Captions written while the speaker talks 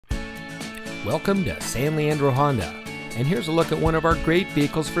Welcome to San Leandro Honda, and here's a look at one of our great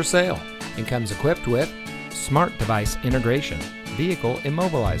vehicles for sale. It comes equipped with smart device integration, vehicle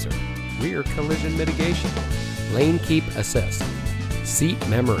immobilizer, rear collision mitigation, lane keep assist, seat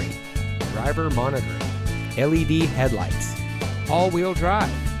memory, driver monitoring, LED headlights, all-wheel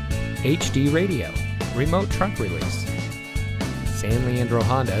drive, HD radio, remote trunk release. San Leandro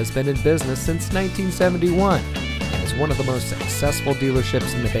Honda has been in business since 1971 and is one of the most successful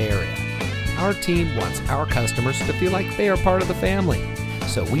dealerships in the Bay Area. Our team wants our customers to feel like they are part of the family,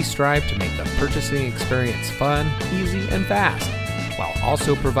 so we strive to make the purchasing experience fun, easy, and fast, while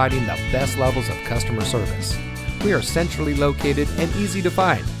also providing the best levels of customer service. We are centrally located and easy to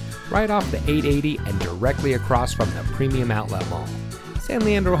find, right off the 880 and directly across from the Premium Outlet Mall. San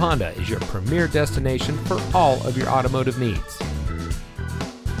Leandro Honda is your premier destination for all of your automotive needs.